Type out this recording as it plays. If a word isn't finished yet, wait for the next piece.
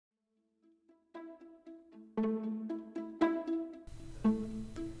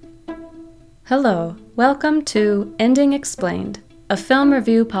Hello, welcome to Ending Explained, a film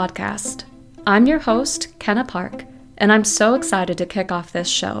review podcast. I'm your host, Kenna Park, and I'm so excited to kick off this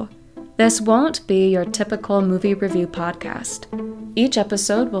show. This won't be your typical movie review podcast. Each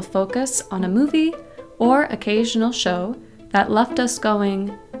episode will focus on a movie or occasional show that left us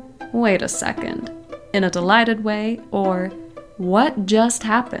going, wait a second, in a delighted way, or what just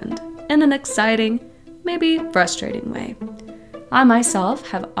happened, in an exciting, maybe frustrating way. I myself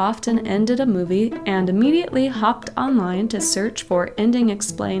have often ended a movie and immediately hopped online to search for Ending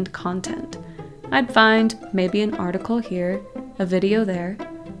Explained content. I'd find maybe an article here, a video there,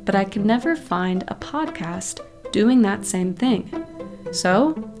 but I could never find a podcast doing that same thing.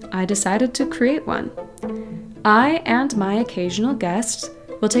 So I decided to create one. I and my occasional guests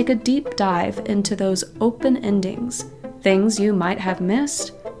will take a deep dive into those open endings, things you might have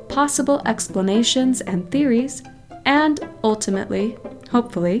missed, possible explanations and theories, and ultimately,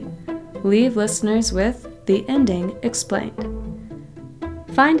 hopefully, leave listeners with the ending explained.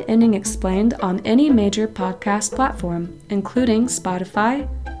 Find Ending Explained on any major podcast platform, including Spotify,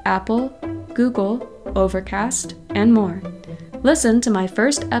 Apple, Google, Overcast, and more. Listen to my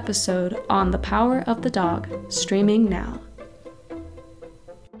first episode on The Power of the Dog, streaming now.